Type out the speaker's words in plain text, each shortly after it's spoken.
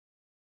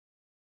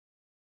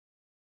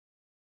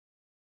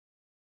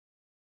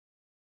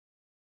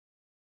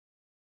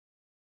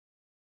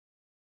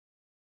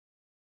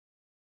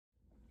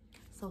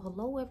So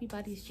hello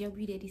everybody, it's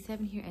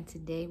Beauty87 here, and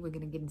today we're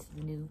gonna get into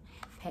the new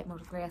Pat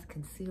McGrath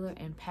Concealer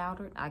and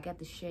Powder. I got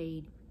the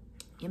shade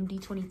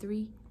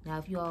MD23. Now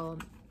if you all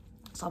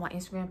saw my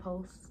Instagram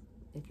post,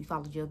 if you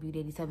follow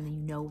Beauty87, then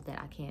you know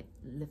that I can't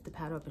lift the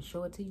powder up and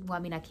show it to you. Well, I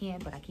mean I can,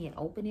 but I can't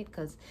open it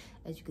because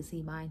as you can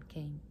see, mine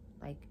came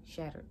like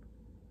shattered.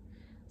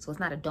 So it's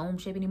not a dome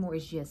shape anymore,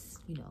 it's just,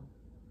 you know,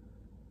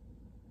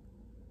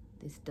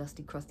 this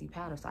dusty crusty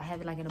powder. So I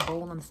have it like in a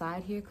bowl on the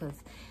side here because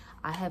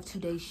I have 2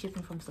 days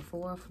shipping from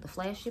Sephora for the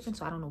flash shipping,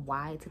 so I don't know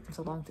why it took them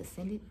so long to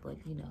send it, but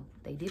you know,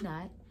 they did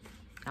not.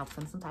 I was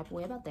feeling some type of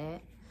way about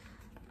that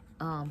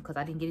because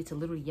I didn't get it till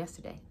literally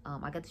yesterday.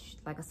 I got this,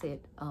 like I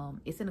said,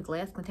 it's in a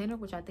glass container,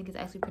 which I think is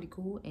actually pretty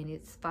cool, and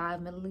it's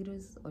 5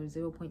 milliliters or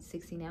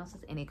 0.16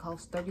 ounces, and it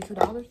costs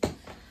 $32.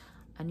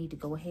 I need to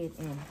go ahead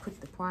and put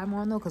the primer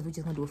on though, because we're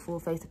just gonna do a full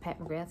face of Pat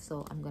McGrath.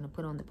 So I'm gonna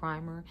put on the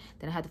primer.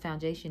 Then I had the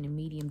foundation in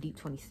medium deep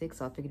 26,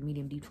 so I figured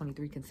medium deep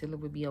 23 concealer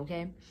would be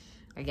okay.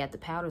 I got the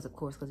powders, of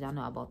course, because y'all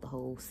know I bought the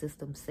whole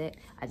system set.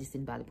 I just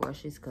didn't buy the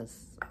brushes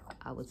because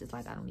I was just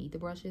like, I don't need the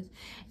brushes.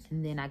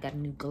 And then I got a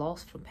new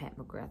gloss from Pat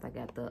McGrath. I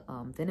got the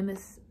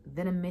Venomous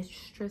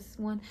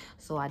one.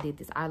 So I did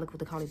this eye look with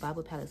the Collie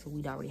Bible palette, so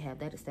we'd already have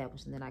that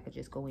established, and then I could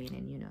just go in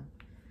and, you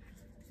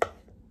know,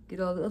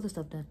 get all the other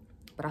stuff done.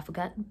 But I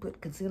forgot to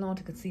put concealer on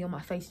to conceal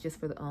my face just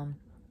for the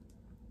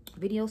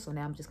video, so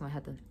now I'm just gonna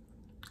have to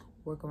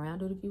work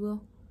around it, if you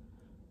will.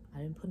 I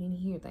didn't put any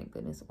here, thank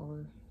goodness,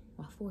 or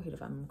my forehead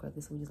if I remember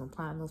correctly. So we're just gonna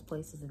prime those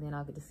places, and then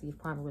I'll get to see if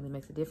primer really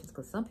makes a difference,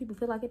 because some people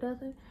feel like it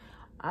doesn't.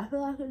 I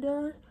feel like it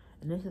does.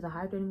 And this is a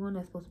hydrating one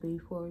that's supposed to be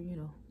for, you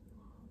know,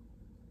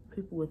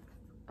 people with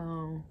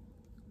who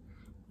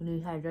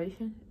need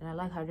hydration. And I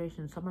like hydration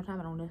in the summertime,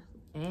 I don't know,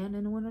 and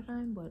in the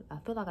wintertime, but I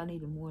feel like I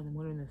need it more in the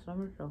winter than the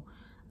summer. So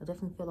I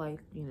definitely feel like,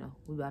 you know,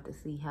 we're about to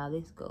see how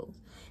this goes.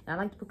 And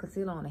I like to put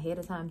concealer on ahead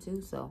of time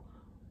too, so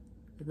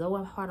the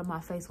lower part of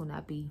my face will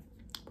not be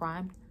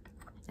primed.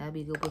 That'd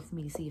be a good way for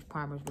me to see if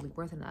primer is really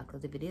worth it or not,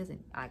 because if it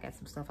isn't, I got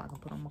some stuff I can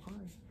put on my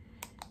card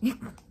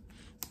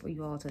for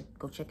you all to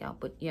go check out.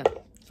 But yeah,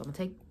 so I'm gonna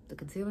take the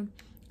concealer,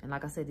 and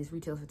like I said, this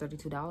retails for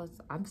 $32.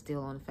 I'm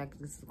still on the fact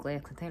that this is a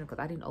glass container because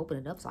I didn't open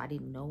it up, so I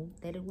didn't know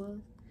that it was.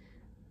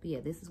 But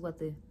yeah, this is what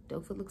the doe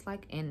foot looks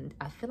like, and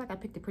I feel like I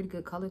picked a pretty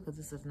good color because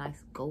this is a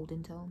nice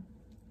golden tone.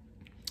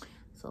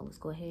 So let's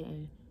go ahead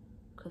and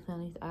cut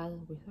down these eyes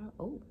with her.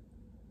 Oh,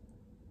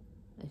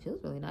 it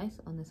feels really nice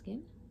on the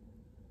skin.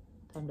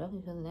 I'm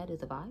definitely feeling that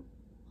is a vibe.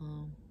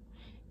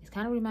 It's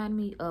kind of reminding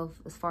me of,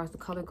 as far as the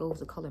color goes,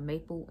 the color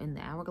Maple in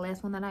the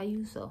Hourglass one that I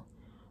use. So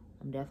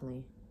I'm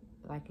definitely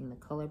liking the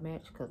color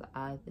match because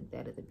I think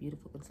that is a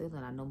beautiful concealer,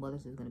 and I know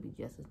Mother's is going to be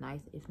just as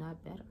nice, if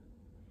not better.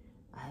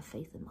 I have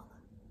faith in Mother.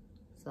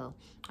 So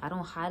I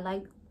don't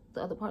highlight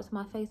the other parts of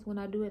my face when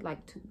I do it,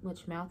 like too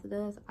much mouth it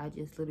does. I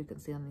just literally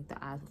conceal underneath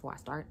the eyes before I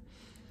start.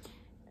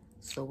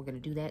 So we're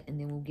going to do that, and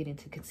then we'll get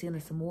into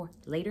concealing some more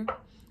later.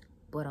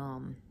 But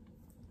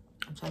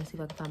I'm trying to see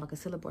if I can find my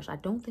concealer brush. I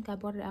don't think I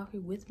brought it out here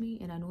with me,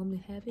 and I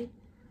normally have it.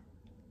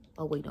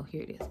 Oh, wait, no,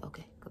 here it is.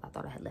 Okay, because I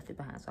thought I had left it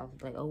behind. So I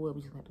was like, oh, well,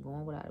 we just have to go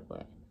on without it.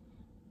 But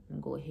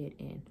I'm going to go ahead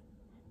and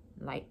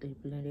lightly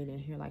blend it in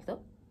here like so.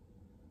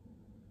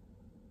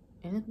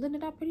 And it's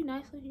blended out pretty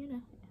nicely, you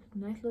know.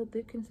 Nice little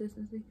thick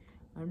consistency.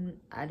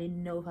 I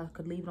didn't know if I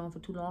could leave it on for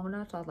too long or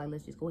not. So I was like,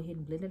 let's just go ahead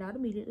and blend it out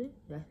immediately.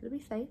 That's to be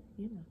safe,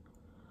 you know.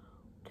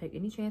 Take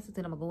any chances,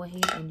 then I'm going to go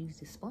ahead and use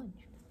this sponge.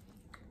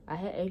 I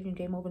had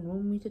Adriangameover in the room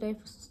with me today,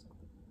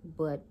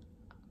 but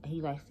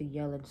he likes to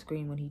yell and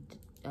scream when he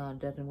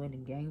doesn't win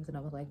in games, and I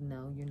was like,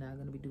 no, you're not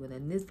going to be doing that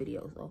in this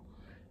video. So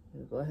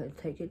we'll go ahead and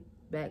take it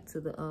back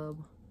to the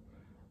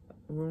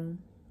room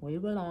where you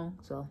belong.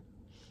 So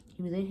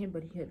he was in here,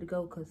 but he had to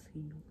go because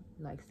he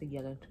likes to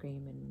yell and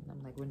scream, and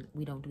I'm like,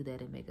 we don't do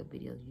that in makeup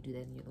videos. You do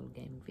that in your little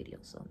gaming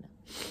videos. So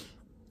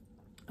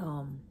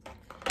no.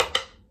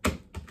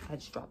 I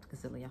just dropped the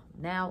concealer, y'all.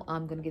 Now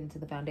I'm gonna get into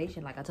the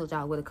foundation. Like I told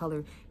y'all, with the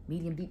color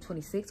medium deep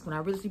 26. When I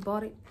originally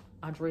bought it,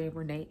 Andrea,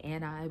 Renee,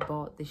 and I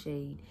bought the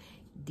shade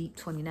deep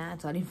 29.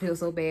 So I didn't feel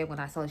so bad when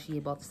I saw she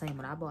had bought the same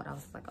one I bought. I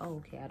was like, oh,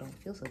 okay, I don't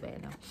feel so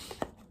bad now.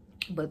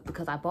 But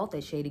because I bought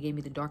that shade, it gave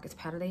me the darkest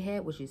powder they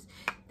had, which is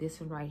this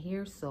one right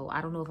here. So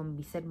I don't know if I'm gonna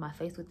be setting my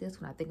face with this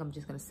one. I think I'm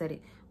just gonna set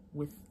it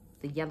with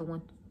the yellow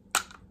one,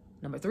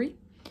 number 3.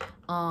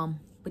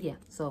 But yeah,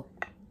 so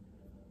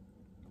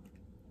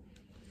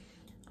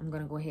I'm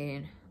gonna go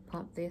ahead and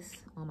pump this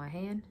on my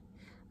hand.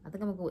 I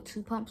think I'm gonna go with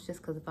 2 pumps just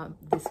because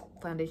this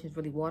foundation is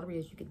really watery,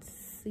 as you can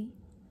see.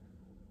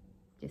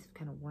 Just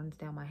kind of runs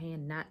down my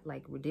hand, not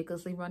like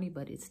ridiculously runny,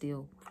 but it's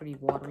still pretty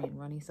watery and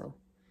runny. So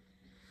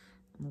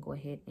I'm gonna go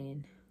ahead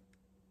and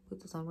put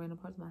this on random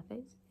parts of my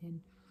face and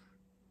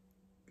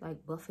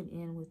like buff it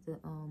in with the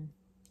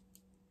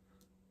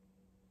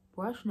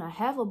brush. And I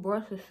have a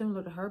brush that's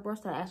similar to her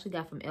brush that I actually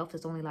got from Elf.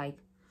 It's only like,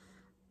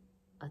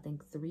 I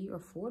think $3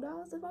 or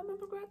 $4 if I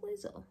remember correctly.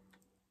 So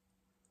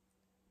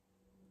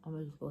I'm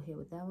gonna just go ahead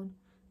with that one.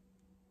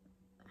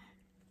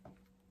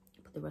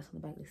 Put the rest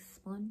on the back of the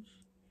sponge,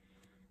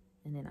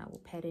 and then I will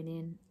pat it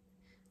in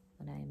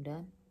when I am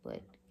done.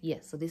 But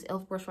Yes, so this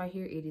e.l.f. brush right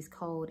here, it is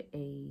called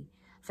a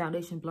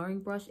foundation blurring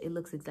brush. It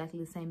looks exactly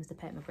the same as the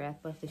Pat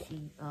McGrath brush that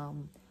she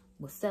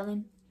was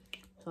selling.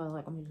 So I was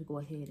like, I'm going to go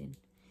ahead and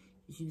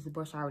just use the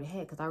brush I already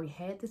had, because I already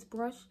had this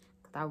brush.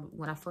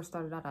 When I first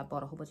started out, I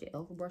bought a whole bunch of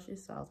e.l.f.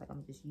 brushes, so I was like, I'm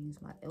gonna just use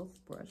my e.l.f.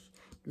 brush.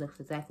 It looks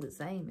exactly the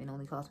same and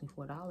only cost me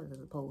 $4 as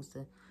opposed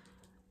to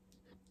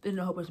spending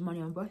a whole bunch of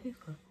money on brushes.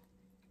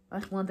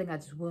 That's one thing I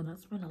just will not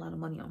spend a lot of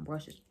money on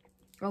brushes.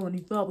 Oh, and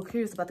if y'all were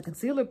curious about the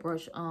concealer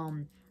brush,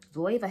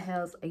 Zoeva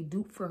has a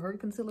dupe for her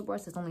concealer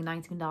brush. It's only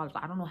 $19.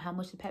 I don't know how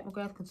much the Pat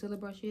McGrath concealer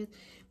brush is,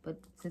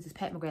 but since it's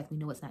Pat McGrath, we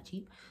know it's not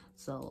cheap.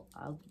 So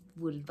I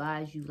would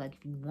advise you, like,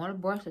 if you want a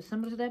brush that's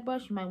similar to that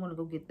brush, you might want to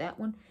go get that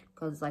one,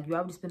 because like you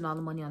already spend all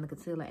the money on the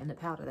concealer and the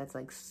powder. That's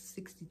like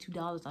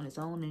 $62 on its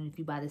own, and if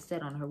you buy the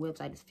set on her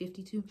website, it's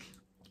 $52.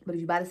 But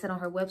if you buy the set on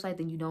her website,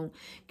 then you don't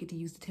get to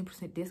use the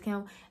 10%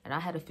 discount. And I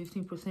had a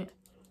 15%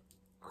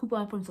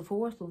 coupon from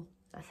Sephora, so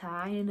that's how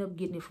I ended up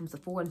getting it from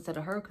Sephora instead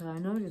of her, because I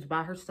know just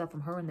buy her stuff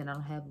from her and then I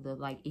don't have the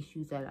like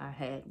issues that I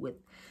had with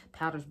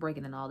powders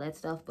breaking and all that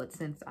stuff. But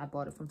since I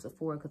bought it from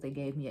Sephora because they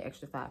gave me an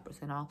extra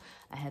 5% off,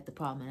 I had the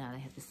problem and now I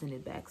have to send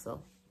it back.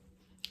 So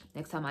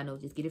next time I know,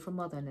 just get it from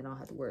Mother and then I don't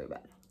have to worry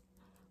about it,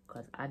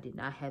 because I did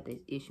not have this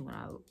issue when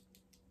I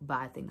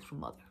buy things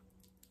from Mother.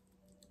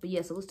 But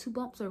yeah, so those 2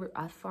 bumps are,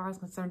 as far as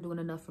concerned, doing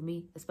enough for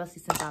me,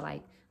 especially since I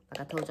like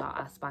I told y'all,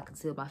 I spot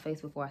concealed my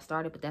face before I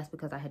started, but that's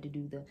because I had to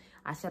do the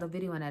eyeshadow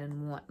video and I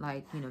didn't want,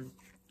 like, you know,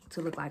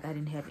 to look like I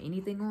didn't have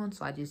anything on.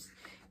 So I just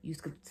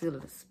used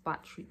concealer to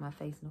spot treat my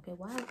face. And okay,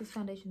 why is this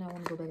foundation not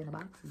want to go back in the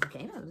box? It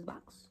came out of this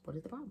box. What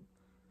is the problem?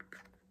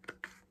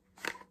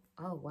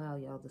 Oh wow,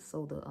 y'all.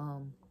 So the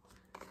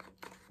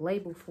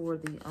label for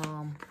the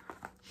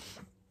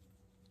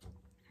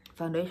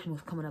foundation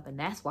was coming up, and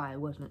that's why it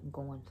wasn't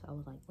going. So I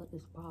was like, what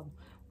is the problem?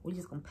 We're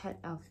just gonna pat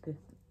out the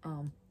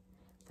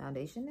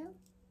foundation now,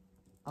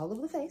 all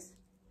over the face,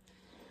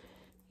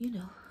 you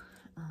know.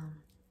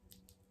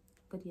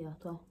 But yeah,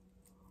 so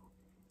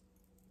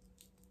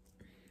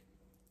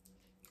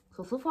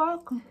far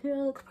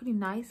concealer looks pretty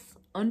nice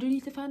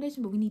underneath the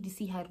foundation, but we need to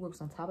see how it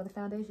works on top of the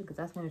foundation, because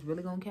that's when it's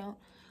really gonna count.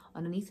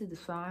 Underneath it is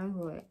fine,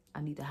 but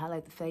I need to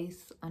highlight the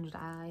face, under the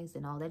eyes,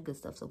 and all that good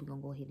stuff. So we're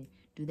gonna go ahead and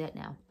do that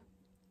now.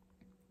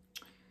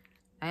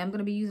 I am going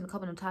to be using a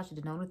couple of Natasha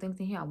Denona things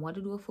in here. I want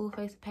to do a full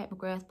face of Pat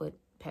McGrath, but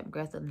Pat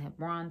McGrath doesn't have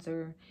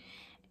bronzer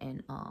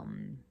and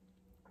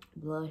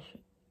blush.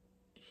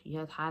 She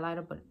has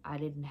highlighter, but I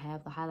didn't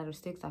have the highlighter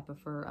sticks. I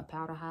prefer a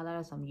powder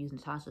highlighter, so I'm using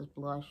Natasha's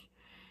blush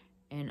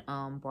and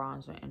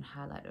bronzer and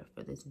highlighter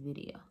for this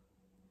video.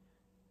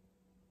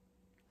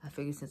 I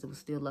figured since it was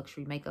still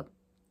luxury makeup,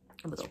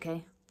 it was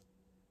okay.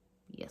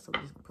 Yeah, so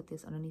we're just gonna put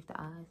this underneath the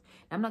eyes.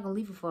 Now, I'm not gonna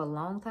leave it for a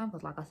long time,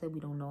 because like I said,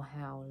 we don't know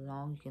how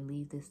long you can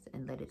leave this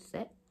and let it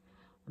set.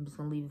 I'm just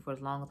gonna leave it for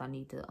as long as I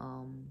need to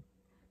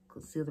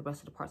conceal the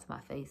rest of the parts of my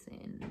face,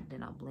 and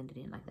then I'll blend it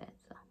in like that.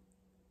 So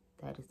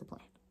that is the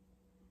plan.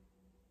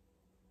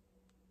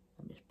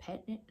 I'm just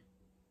patting it,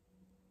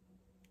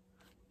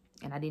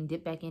 and I didn't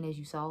dip back in, as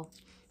you saw,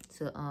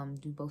 to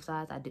do both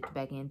sides. I dipped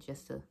back in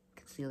just to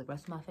conceal the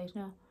rest of my face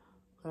now,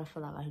 but I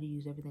feel like I had to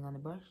use everything on the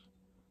brush.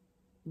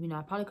 You know,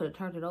 I probably could have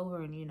turned it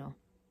over and, you know,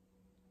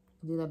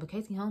 do that. But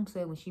Casey Holmes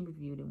said when she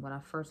reviewed it, when I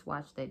first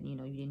watched, that, you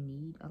know, you didn't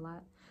need a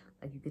lot.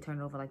 Like, you could turn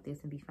it over like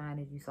this and be fine.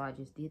 As you saw, I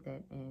just did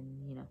that.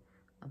 And, you know,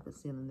 I'm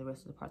concealing the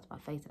rest of the parts of my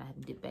face, and I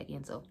haven't dipped back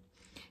in. So,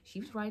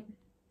 she was right.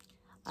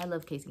 I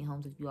love Casey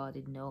Holmes. If you all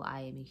didn't know,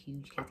 I am a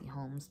huge Casey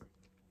Holmes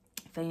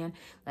fan.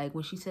 Like,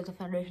 when she says the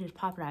foundation is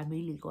popular, I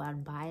immediately go out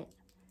and buy it.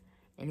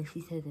 And if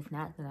she says it's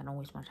not, then I don't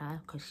waste my time,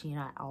 because she and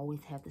I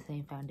always have the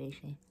same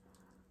foundation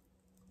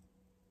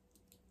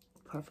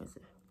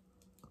preferences.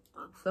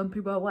 Some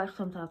people I watch,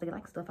 sometimes they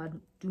like stuff I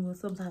do, and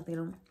sometimes they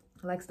don't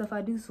like stuff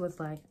I do. So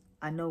it's like,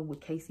 I know with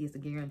Casey it's a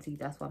guarantee.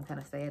 That's why I'm kind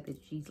of sad that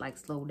she's like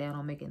slowed down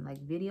on making like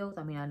videos.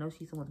 I mean, I know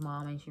she's someone's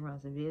mom and she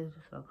runs a business,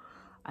 so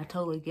I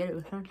totally get it.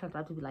 But sometimes I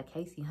have to be like,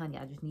 Casey, honey,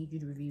 I just need you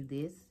to review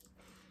this,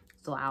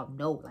 so I'll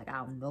know, like,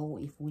 I'll know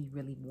if we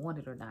really want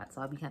it or not. So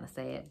I'll be kind of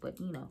sad,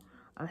 but you know,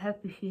 I'm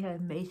happy she has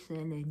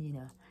Mason, and you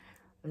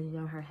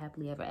know, her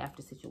happily ever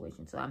after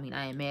situation. So I mean,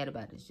 I ain't mad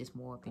about it. It's just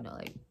more, you know,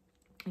 like,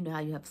 you know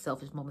how you have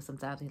selfish moments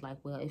sometimes. You're like,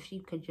 well, if she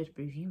could just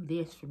review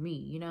this for me,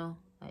 you know?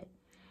 Like,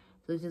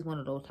 so it's just one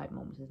of those type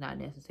moments. It's not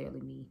necessarily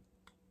me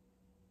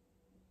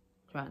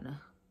trying to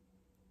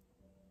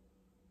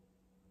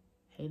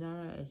hate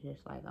on her. It's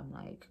just like, I'm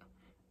like,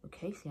 well,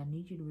 Casey, I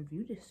need you to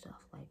review this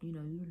stuff. Like, you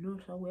know, you were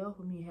doing so well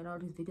for me. You had all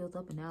these videos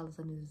up, and now all of a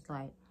sudden it's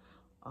like,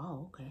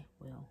 oh, okay,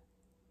 well,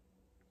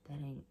 that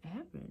ain't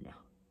happening now.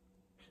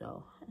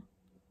 So,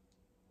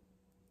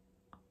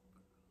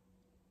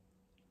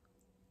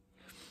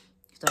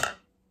 so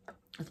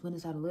let's blend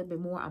this out a little bit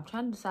more. I'm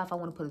trying to decide if I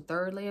want to put a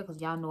third layer,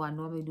 because y'all know I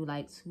normally do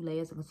like 2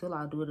 layers of concealer.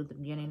 I'll do it at the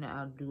beginning,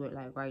 I'll do it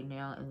like right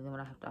now, and then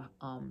when I have to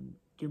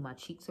do my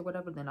cheeks or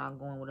whatever, then I'll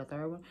go in with a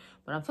third one.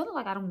 But I'm feeling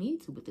like I don't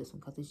need to with this one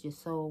because it's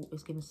just so,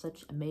 it's giving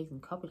such amazing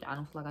coverage. I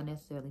don't feel like I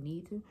necessarily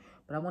need to,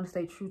 but I want to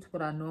stay true to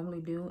what I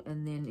normally do.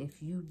 And then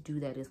if you do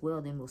that as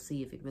well, then we'll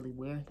see if it really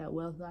wears that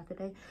well throughout the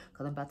day,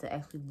 because I'm about to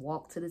actually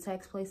walk to the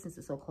tax place since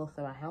it's so close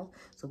to my house.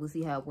 So we'll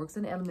see how it works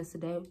in the elements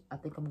today. I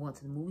think I'm going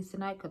to the movies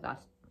tonight because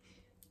there's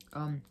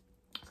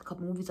a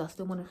couple movies I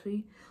still want to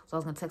see. So I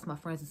was going to text my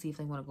friends and see if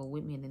they want to go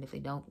with me. And then if they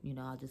don't, you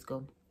know, I'll just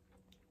go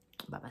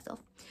by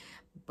myself.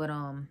 But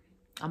I'm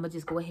going to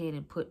just go ahead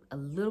and put a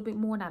little bit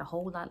more, not a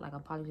whole lot. Like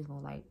I'm probably just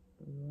going to like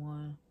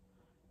 1,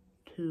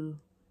 2,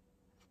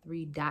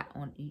 3 dot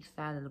on each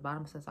side of the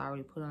bottom, since I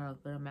already put on a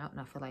good amount.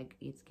 And I feel like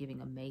it's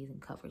giving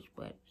amazing coverage.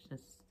 But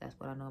since that's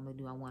what I normally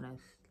do, I want to,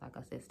 like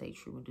I said, stay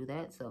true and do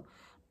that. So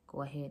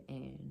go ahead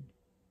and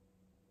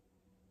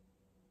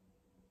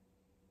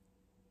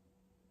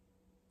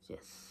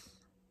just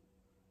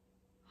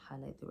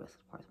highlight the rest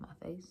of the parts of my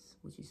face,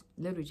 which is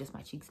literally just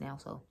my cheeks now.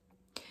 So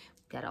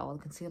got all the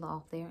concealer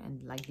off there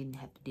and like didn't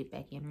have to dip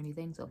back in or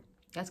anything. So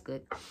that's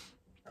good.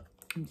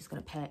 I'm just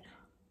gonna pat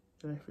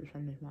the rest of this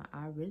under my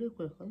eye really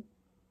quickly.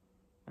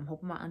 I'm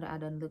hoping my under eye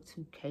doesn't look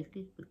too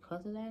cakey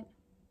because of that.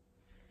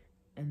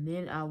 And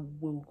then I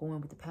will go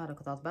in with the powder,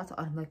 because I was about to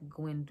automatically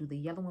go in and do the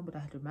yellow one, but I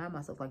had to remind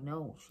myself, like,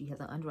 no, she has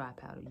an under eye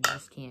powder. You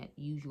just can't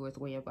use yours the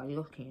way everybody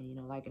else can, you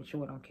know, like and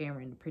show it on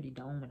camera in the pretty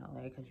dome and all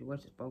that, because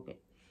yours just broke it.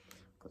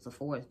 Because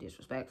Sephora is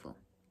disrespectful.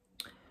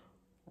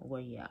 Well,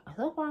 yeah.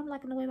 So far, I'm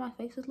liking the way my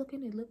face is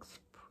looking. It looks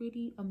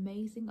pretty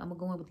amazing. I'm going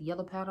to go in with the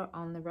yellow powder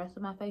on the rest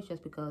of my face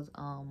just because,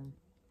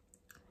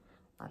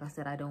 like I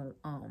said, I don't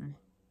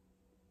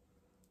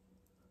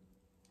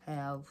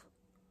have...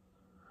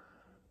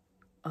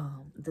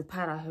 the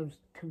powder I have is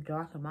too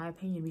dark in my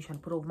opinion to be trying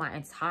to put over my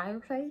entire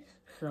face.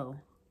 So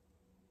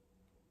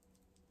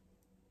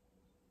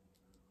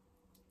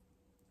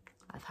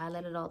I've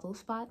highlighted all those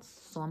spots.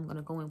 So I'm going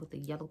to go in with the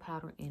yellow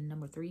powder in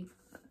number 3.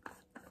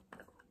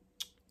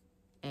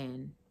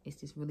 And it's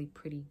this really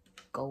pretty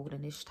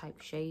goldenish type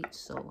shade.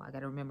 So I got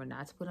to remember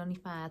not to put it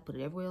underneath my eyes. Put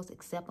it everywhere else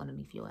except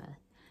underneath your eye.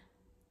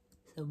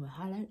 So I'm going to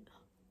highlight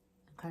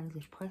and kind of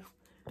just press.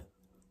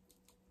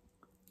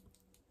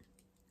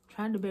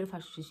 Trying to debate if I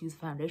should just use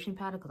foundation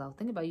powder, because I was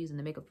thinking about using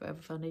the Makeup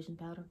Forever foundation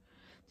powder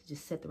to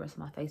just set the rest of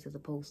my face as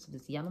opposed to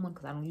this yellow one,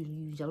 because I don't usually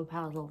use yellow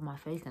powders over my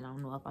face, and I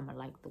don't know if I'm gonna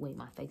like the way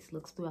my face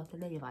looks throughout the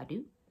day if I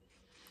do.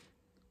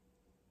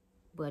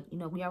 But you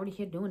know, we already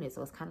here doing it,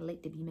 so it's kind of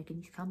late to be making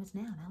these comments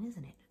now,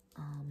 isn't it?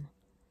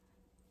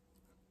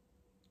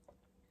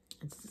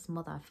 It's this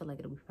month I feel like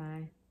it'll be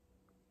fine.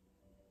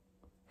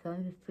 So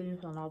I'm just putting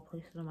this on all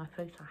places on my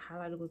face. I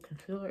highlighted with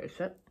concealer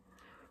except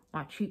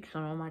my cheeks,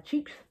 on my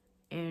cheeks,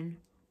 and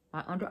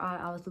my under eye.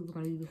 Obviously we're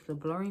going to use the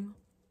blurring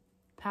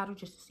powder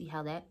just to see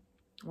how that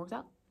works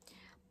out.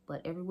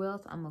 But everywhere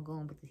else, I'm going to go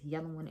in with this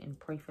yellow one and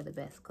pray for the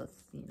best, because,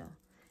 you know,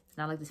 it's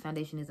not like this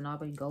foundation isn't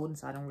already golden,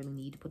 so I don't really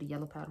need to put a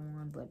yellow powder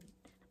on. But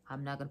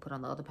I'm not going to put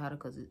on the other powder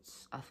because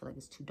I feel like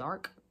it's too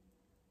dark.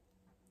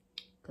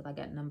 Because I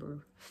got number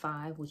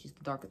 5, which is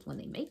the darkest one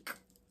they make.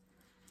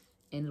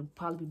 And it'll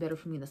probably be better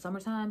for me in the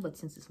summertime, but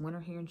since it's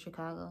winter here in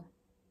Chicago,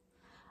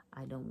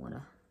 I don't want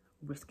to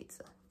risk it.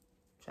 So I'm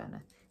trying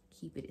to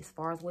keep it as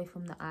far away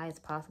from the eye as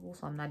possible.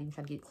 So I'm not even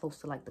trying to get close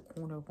to like the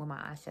corner of where my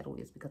eyeshadow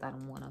is, because I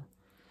don't want to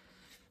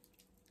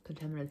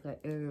contaminate that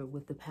area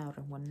with the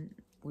powder when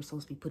we're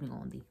supposed to be putting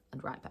on the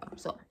under eye powder.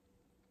 So,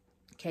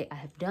 okay, I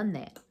have done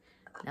that.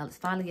 Now let's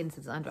finally get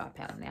into the under eye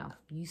powder. Now,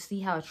 you see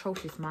how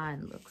atrocious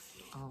mine looks.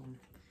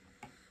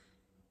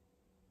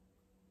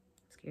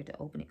 Scared to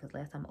open it because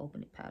last time I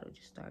opened it, powder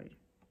just started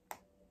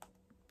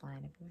flying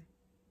everywhere.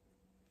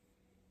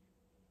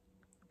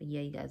 But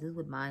yeah, you guys, this is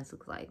what mine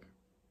looks like.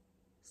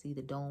 See,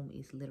 the dome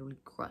is literally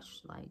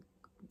crushed, like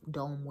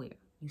dome where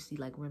you see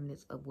like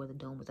remnants of where the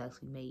dome was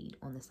actually made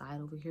on the side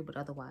over here. But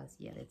otherwise,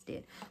 yeah, that's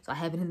dead. So I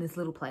have it in this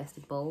little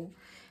plastic bowl,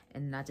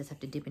 and I just have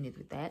to dip in it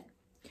with that.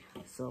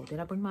 So did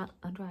I bring my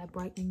under eye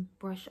brightening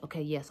brush?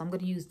 Okay, yes, yeah, so I'm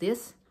going to use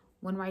this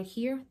one right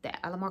here, the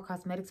Alamar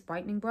Cosmetics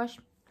brightening brush,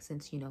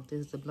 since, you know,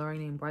 this is the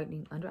blurring and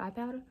brightening under eye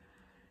powder.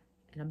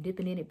 And I'm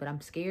dipping in it, but I'm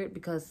scared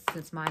because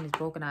since mine is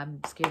broken, I'm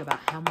scared about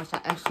how much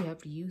I actually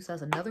have to use. So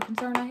that's another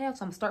concern I have.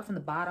 So I'm going to start from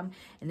the bottom,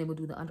 and then we'll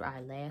do the under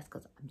eye last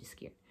because I'm just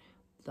scared.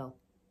 So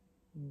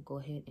I'm going to go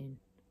ahead and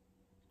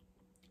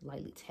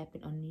lightly tap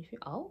it underneath here.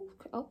 Oh,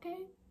 okay.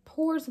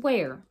 Pores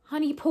where?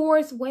 Honey,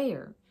 pores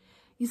where?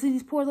 You see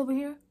these pores over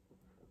here?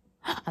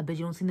 I bet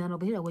you don't see none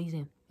over here. What you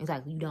seeing?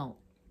 Exactly, you don't.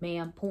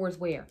 Ma'am, pores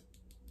where?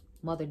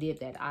 Mother did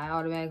that. I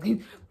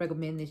automatically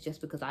recommend this just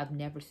because I've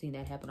never seen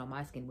that happen on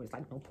my skin where it's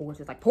like no pores.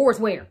 It's like, pores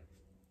where?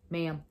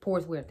 Ma'am,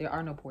 pores where? There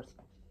are no pores.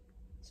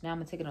 So now I'm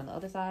going to take it on the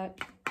other side.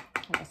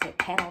 Like I said,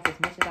 pat off as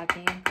much as I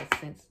can, because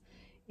since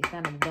it's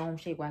not in a dome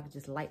shape where I can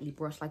just lightly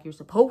brush like you're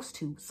supposed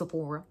to,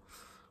 Sephora,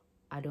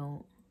 I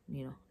don't,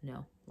 you know,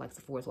 no. Like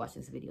Sephora's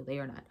watching this video. They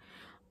are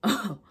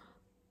not.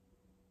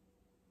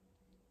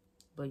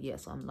 But yeah,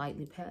 so I'm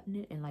lightly patting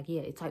it. And like,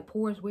 yeah, it's like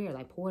pores where?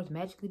 Like pores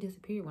magically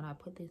disappear when I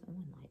put this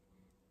on. Like,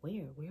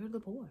 where are the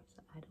pores?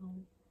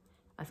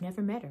 I've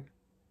never met her.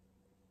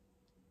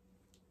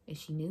 Is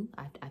she new?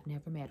 I've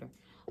never met her.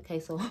 Okay,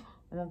 so I'm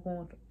gonna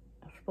go with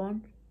a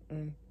sponge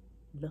and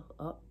look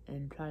up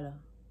and try to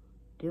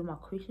deal with my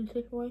creasing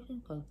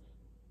situation, because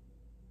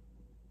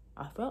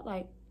I felt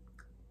like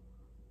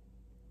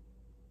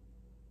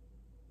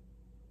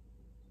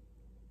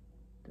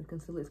the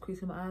concealer is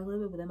creasing my eyes a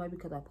little bit, but that might be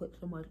because I put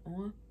so much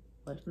on.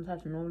 But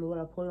sometimes normally what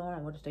I put on,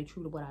 I want to stay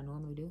true to what I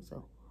normally do,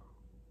 so.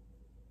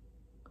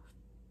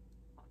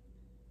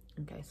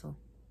 Okay, so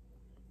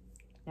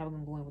now we're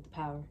gonna go in with the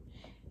powder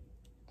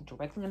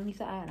directly underneath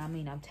the eye, and I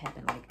mean I'm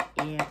tapping like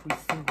every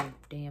single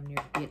damn near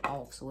bit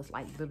off, so it's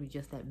like literally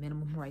just that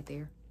minimum right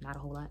there, not a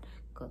whole lot,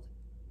 because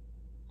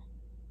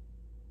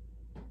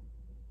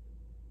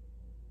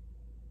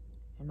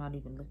I'm not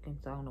even looking,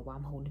 so I don't know why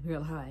I'm holding the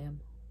mirror how I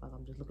am. Like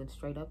I'm just looking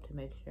straight up to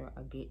make sure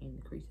I get in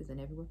the creases and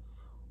everywhere.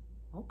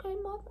 Okay,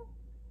 mother.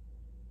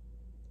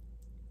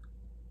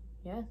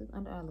 Yes, this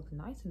under eye looks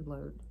nice and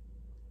blurred.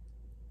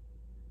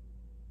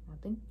 I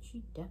think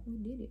she definitely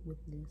did it with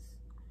this.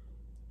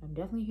 I'm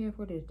definitely here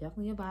for this.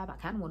 Definitely a vibe. I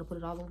kind of want to put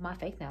it all over my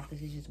face now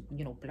because it's just,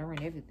 you know,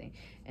 blurring everything.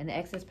 And the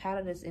excess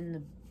powder that's in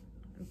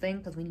the thing,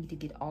 because we need to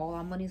get all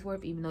our money's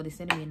worth, even though they're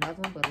sending me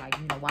another one. But, like,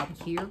 you know, while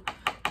we're here,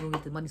 we'll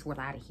get the money's worth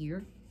out of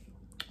here.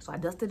 So I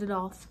dusted it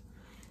off.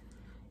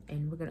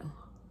 And we're going to,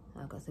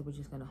 like I said, we're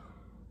just going to.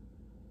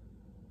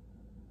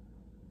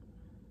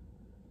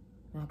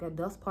 Now I got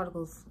dust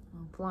particles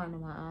flying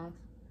in my eyes.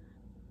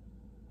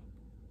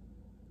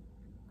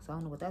 So I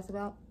don't know what that's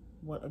about.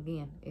 What,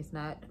 again, it's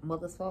not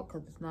mother's fault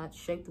because it's not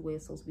shaped the way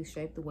it's supposed to be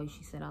shaped, the way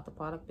she sent out the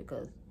product,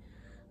 because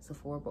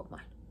Sephora broke mine.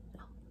 So.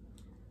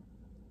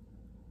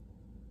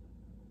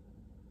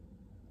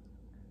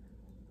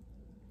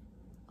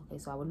 Okay,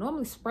 so I would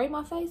normally spray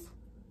my face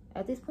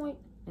at this point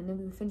and then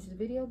we would finish the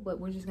video, but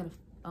we're just gonna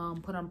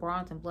put on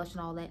bronze and blush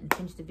and all that and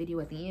finish the video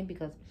at the end,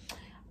 because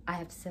I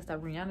have to test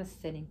out Rihanna's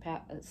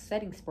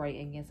setting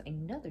spray against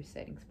another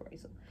setting spray.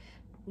 So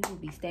we will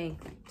be staying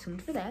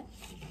tuned for that.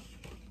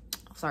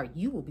 Sorry,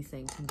 you will be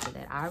staying tuned for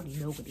that. I already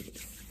know what it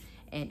is.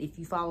 And if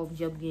you follow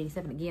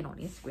JoBee87 again on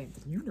Instagram,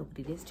 then you know what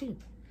it is too.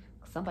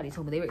 Somebody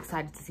told me they were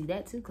excited to see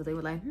that too, because they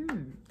were like,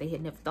 they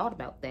had never thought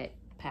about that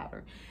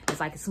powder. It's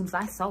like as soon as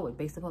I saw it,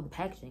 based upon the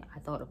packaging, I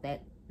thought of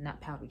that,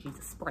 not powder,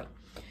 Jesus, spray.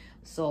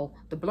 So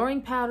the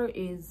blurring powder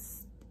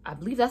is, I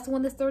believe that's the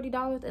one that's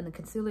 $30, and the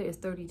concealer is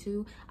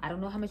 $32. I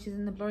don't know how much is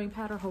in the blurring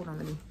powder. Hold on,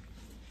 let me,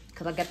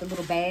 because I got the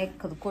little bag,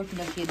 because of course you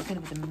know she had to send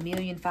it with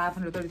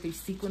 1,533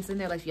 sequins in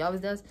there like she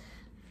always does.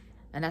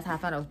 And that's how I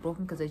found out it was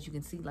broken, because as you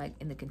can see, like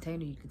in the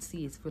container, you can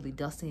see it's really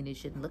dusty and it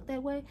shouldn't look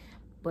that way.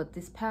 But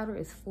this powder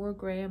is 4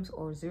 grams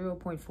or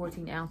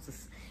 0.14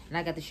 ounces. And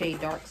I got the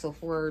shade dark, so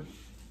for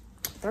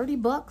 30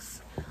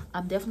 bucks,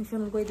 I'm definitely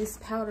feeling the way this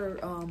powder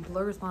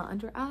blurs my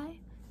under eye.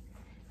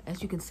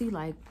 As you can see,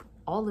 like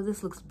all of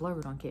this looks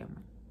blurred on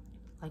camera.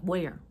 Like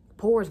where?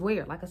 Pores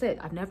where? Like I said,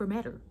 I've never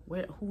met her.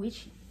 Where? Who is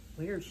she?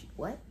 Where is she?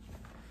 What?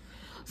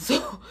 So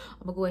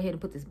I'm gonna go ahead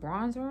and put this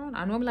bronzer on.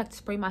 I normally like to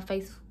spray my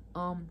face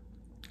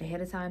ahead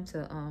of time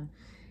to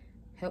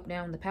help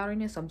down the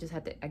powderiness, so I'm just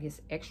have to, I guess,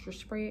 extra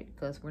spray it,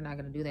 because we're not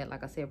going to do that.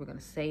 Like I said, we're going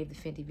to save the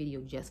Fenty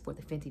video just for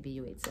the Fenty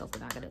video itself.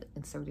 We're not going to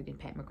insert it in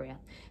Pat McGrath.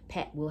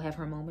 Pat will have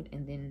her moment,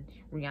 and then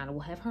Rihanna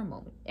will have her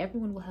moment.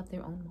 Everyone will have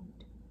their own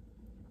moment.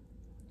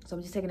 So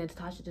I'm just taking a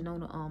Natasha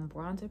Denona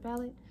bronzer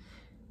palette,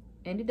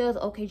 and it does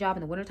okay job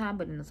in the wintertime,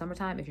 but in the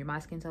summertime, if you're my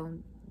skin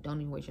tone,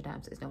 don't even waste your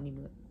time. So it's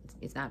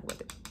not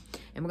worth it.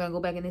 And we're going to go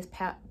back in this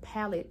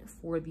palette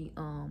for the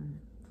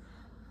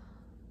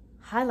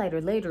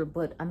highlighter later,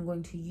 but I'm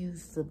going to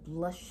use the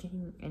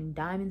Blushing and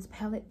Diamonds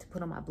palette to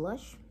put on my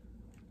blush.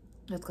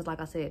 That's because,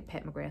 like I said,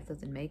 Pat McGrath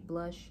doesn't make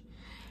blush,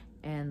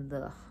 and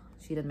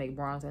she doesn't make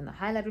bronzer. And the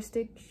highlighter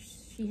stick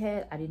she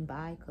had, I didn't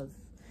buy, because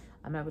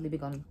I'm not really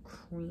big on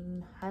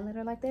cream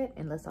highlighter like that,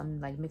 unless I'm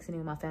like mixing it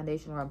with my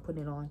foundation or I'm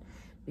putting it on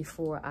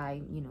before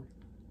I, you know,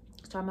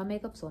 start my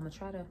makeup. So I'm gonna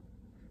try to,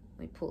 let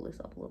me pull this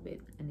up a little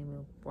bit, and then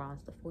we'll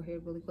bronze the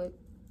forehead really quick.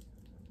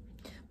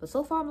 But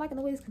so far, I'm liking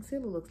the way this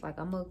concealer looks like.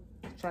 I'm going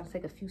to try to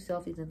take a few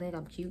selfies and think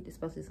I'm cute,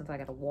 especially since I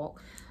got to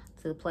walk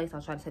to the place.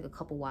 I'll try to take a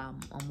couple while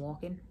I'm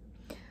walking.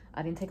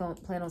 I didn't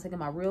plan on taking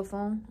my real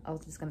phone. I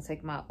was just going to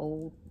take my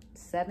old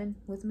 7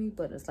 with me,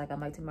 but it's like I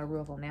might take my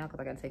real phone now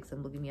because I got to take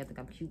some look at me, I think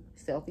I'm cute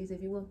selfies,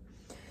 if you will.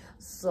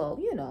 So,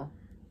 you know,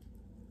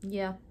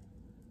 yeah.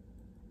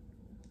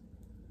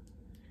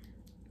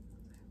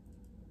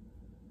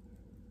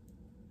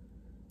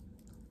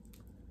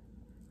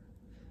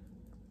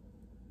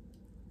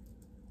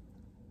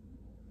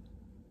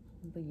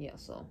 But yeah,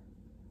 so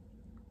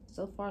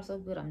far so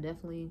good. I'm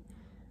definitely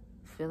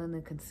feeling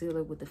the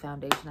concealer with the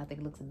foundation. I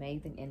think it looks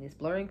amazing. And this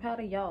blurring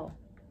powder, y'all,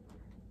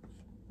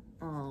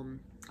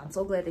 I'm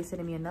so glad they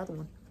sent me another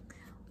one.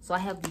 So I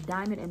have the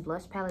Diamond and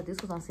Blush palette.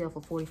 This was on sale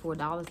for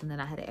 $44, and then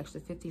I had an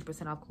extra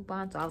 15% off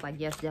coupon. So I was like,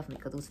 yes, definitely,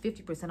 because it was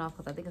 50% off,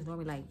 because I think it's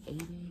normally like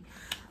 $80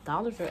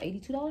 or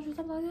 $82 or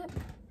something like that.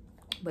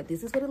 But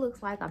this is what it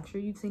looks like. I'm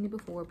sure you've seen it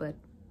before, but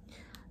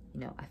you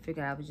know, I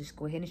figured I would just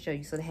go ahead and show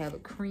you. So they have a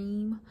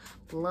cream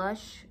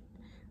blush,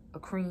 a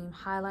cream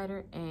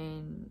highlighter,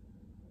 and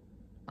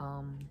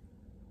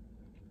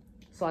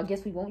So I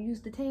guess we won't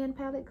use the tan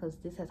palette because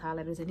this has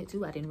highlighters in it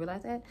too. I didn't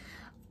realize that.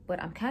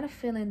 But I'm kind of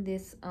feeling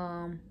this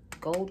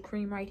gold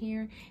cream right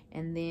here,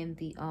 and then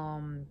the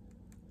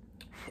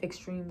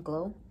Extreme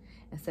Glow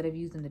instead of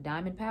using the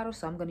diamond powder.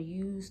 So I'm going to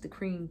use the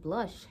cream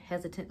blush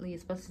hesitantly,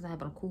 especially since I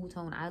have a cool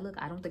tone eye look.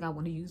 I don't think I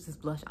want to use this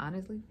blush,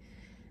 honestly.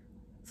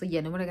 So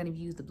yeah, no, we're not going to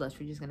use the blush.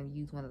 We're just going to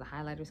use one of the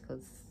highlighters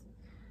because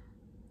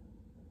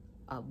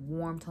a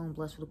warm tone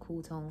blush with a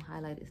cool tone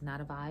highlight is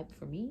not a vibe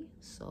for me.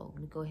 So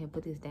let me go ahead and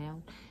put this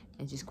down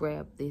and just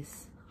grab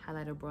this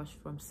highlighter brush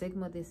from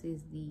Sigma. This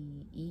is the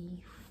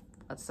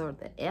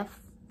the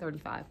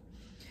F35.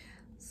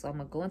 So I'm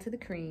gonna go into the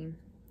cream,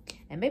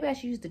 and maybe I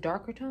should use the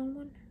darker tone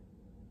one.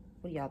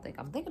 What do y'all think?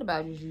 I'm thinking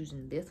about just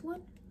using this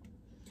one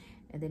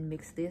and then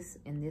mix this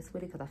and this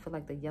with it because I feel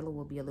like the yellow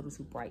will be a little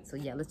too bright. So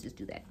yeah, let's just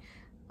do that.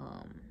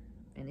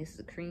 And this is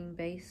a cream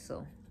base,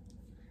 so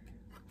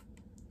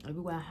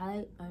everywhere I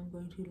highlight, I'm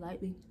going to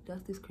lightly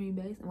dust this cream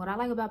base. And what I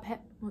like about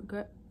Pat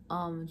McGrath,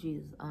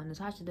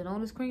 Natasha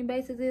Denona's cream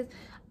bases is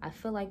I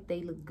feel like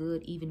they look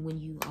good even when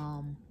you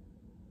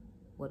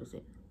what is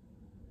it?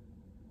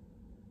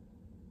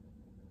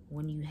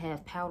 When you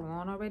have powder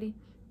on already,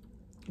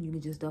 you can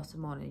just dust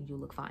them on and you'll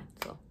look fine.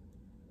 So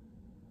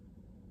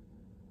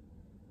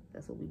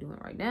that's what we're doing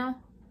right now.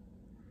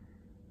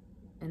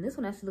 And this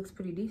one actually looks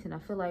pretty decent. I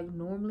feel like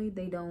normally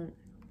they don't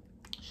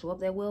show up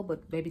that well,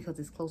 but maybe because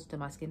it's closer to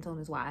my skin tone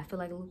is why I feel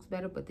like it looks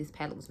better. But this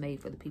palette was made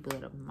for the people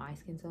that are my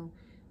skin tone,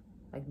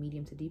 like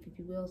medium to deep, if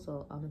you will.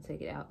 So I'm gonna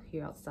take it out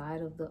here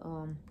outside of the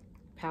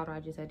powder I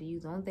just had to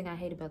use. The only thing I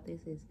hate about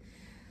this is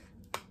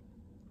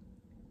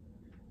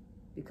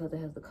because it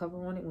has the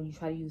cover on it, when you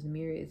try to use the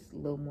mirror, it's a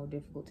little more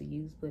difficult to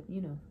use. But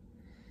you know,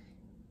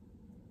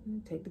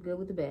 take the good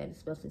with the bad,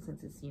 especially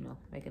since it's, you know,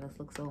 making us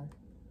look so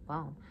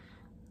bomb.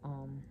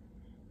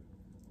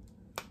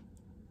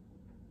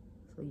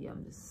 So yeah,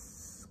 I'm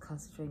just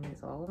concentrating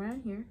this all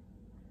around here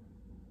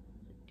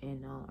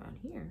and all around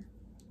here.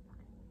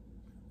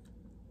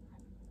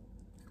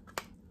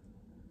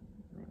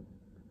 Like,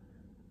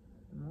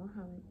 more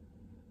highlight.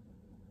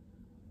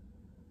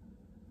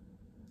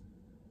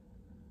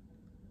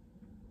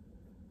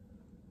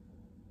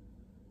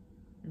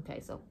 Okay,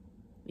 so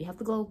we have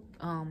the glow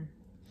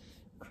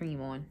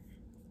cream on.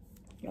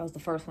 That was the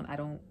first one. I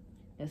don't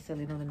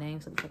necessarily know the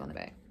name, so let's check on the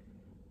back.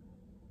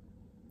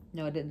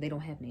 No, they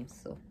don't have names,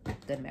 so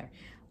it doesn't matter.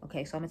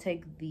 Okay, so I'm gonna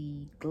take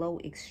the Glow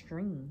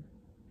Extreme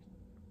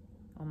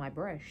on my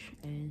brush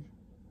and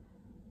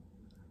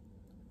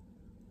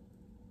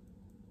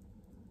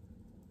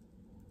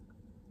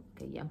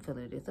okay, yeah, I'm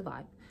feeling it. It's a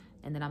vibe.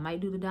 And then I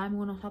might do the diamond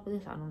one on top of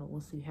this. I don't know.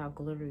 We'll see how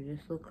glittery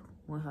this looks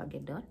when I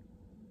get done.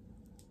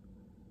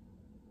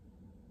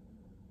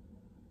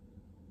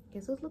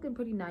 Okay, so it's looking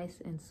pretty nice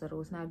and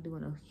subtle. It's not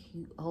doing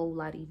a whole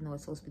lot, even though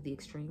it's supposed to be the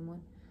extreme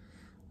one.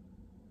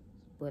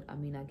 But I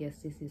mean, I guess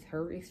this is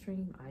her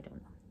extreme. I don't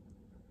know.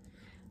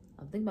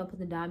 I'm thinking about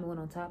putting the diamond one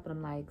on top, but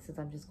I'm like, since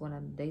I'm just going out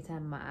in the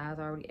daytime, my eyes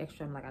are already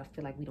extra. I'm like, I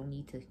feel like we don't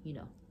need to, you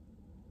know,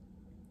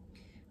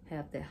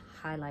 have the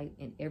highlight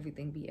and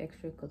everything be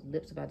extra, because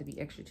lips about to be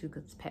extra too,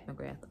 because Pat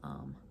McGrath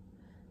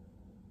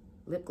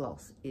lip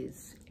gloss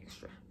is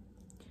extra.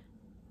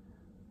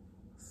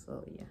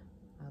 So yeah,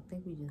 I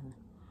think we just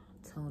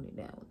tone it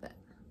down with that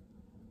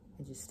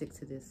and just stick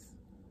to this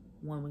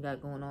one we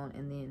got going on.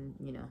 And then,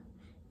 you know,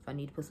 if I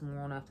need to put some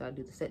more on after I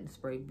do the setting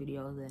spray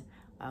video, then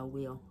I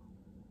will.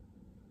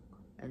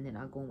 And then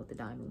I'll go in with the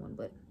diamond one,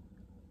 but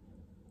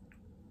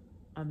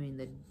I mean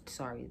the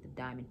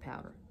diamond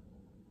powder,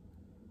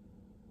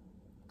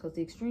 because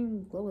the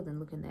extreme glow isn't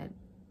looking that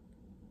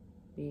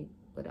big.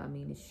 But I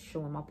mean, it's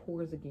showing my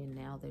pores again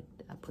now that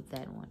I put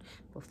that on.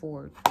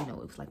 Before, you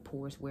know, it was like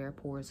pores where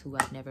pores who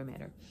I've never met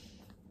her.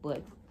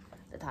 But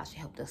Natasha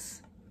helped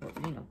us,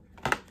 you know,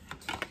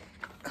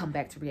 come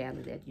back to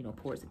reality that, you know,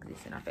 pores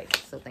exist in our face.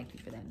 So thank you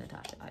for that,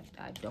 Natasha.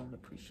 I don't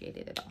appreciate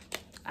it at all.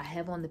 I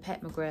have on the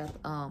Pat McGrath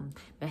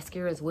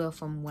mascara as well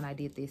from when I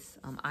did this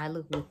eye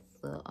look with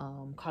the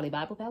Collab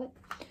Bible palette.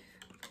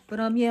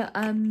 But yeah,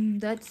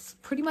 that's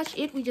pretty much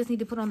it. We just need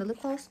to put on the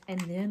lip gloss and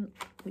then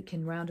we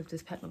can round up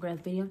this Pat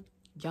McGrath video.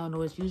 Y'all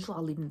know as usual,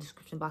 I'll leave in the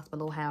description box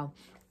below how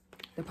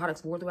the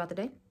products wore throughout the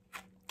day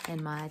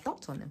and my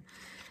thoughts on them.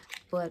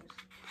 But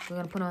we're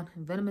gonna put on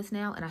Venomous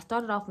now, and I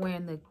started off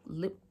wearing the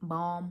lip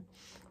balm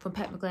from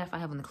Pat McGrath. I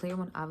have on the clear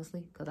one,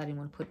 obviously, because I didn't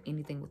want to put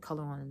anything with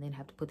color on and then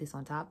have to put this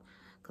on top,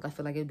 because I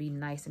feel like it'd be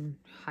nice and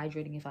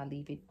hydrating if I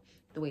leave it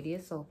the way it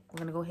is. So we're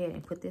gonna go ahead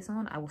and put this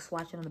on. I will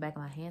swatch it on the back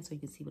of my hand so you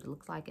can see what it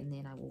looks like, and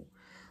then I will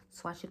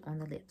swatch it on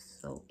the lips.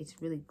 So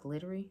it's really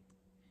glittery.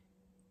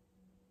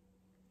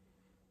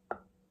 So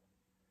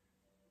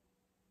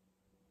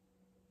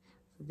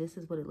this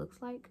is what it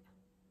looks like.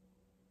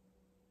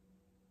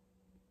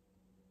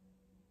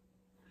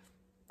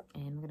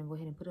 And we're gonna go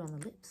ahead and put it on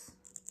the lips.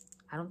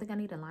 I don't think I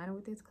need a liner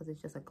with this because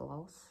it's just a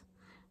gloss.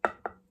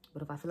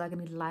 But if I feel like I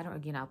need a liner,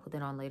 again, I'll put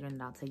that on later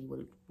and I'll tell you what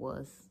it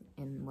was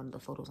in one of the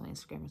photos on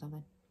Instagram or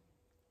something.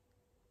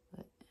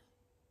 But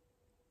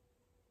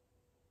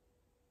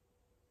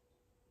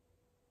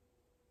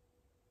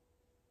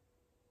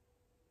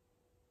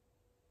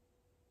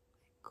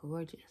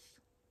gorgeous.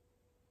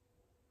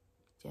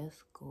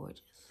 Just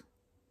gorgeous.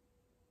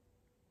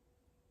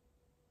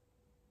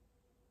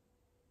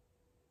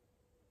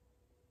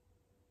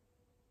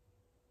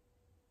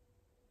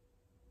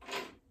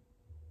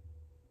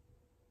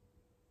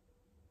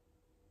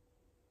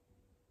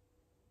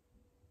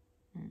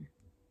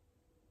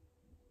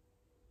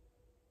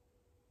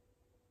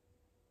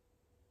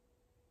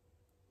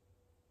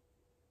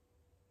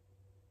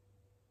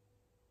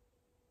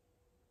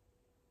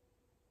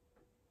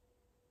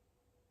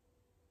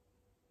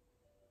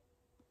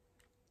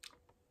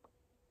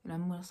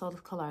 And when I saw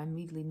this color, I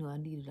immediately knew I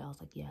needed it. I was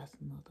like, yes,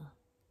 another.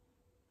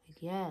 Like,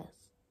 yes.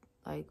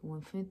 Like,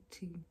 when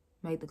Fenty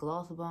made the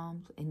gloss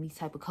bombs and these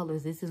type of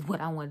colors, this is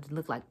what I wanted to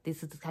look like.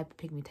 This is the type of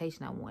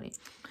pigmentation I wanted.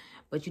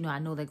 But, you know, I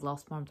know that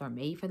gloss bombs aren't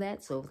made for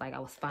that. So, it was like I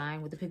was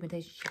fine with the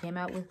pigmentation she came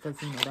out with. Because,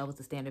 you know, that was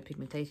the standard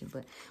pigmentation.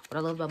 But what I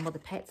love about Mother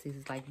Patsy's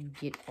is, like, you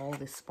get all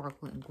this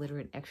sparkle and glitter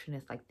and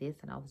extraness like this.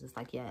 And I was just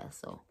like, yeah.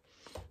 So,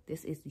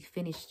 this is the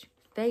finished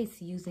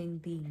face using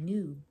the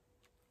new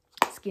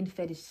Skin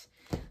Fetish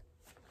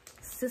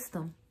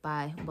System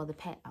by Mother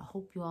Pat. I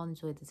hope you all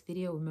enjoyed this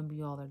video. Remember,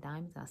 you all are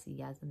diamonds. I'll see you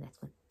guys in the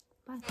next one.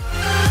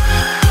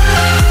 Bye.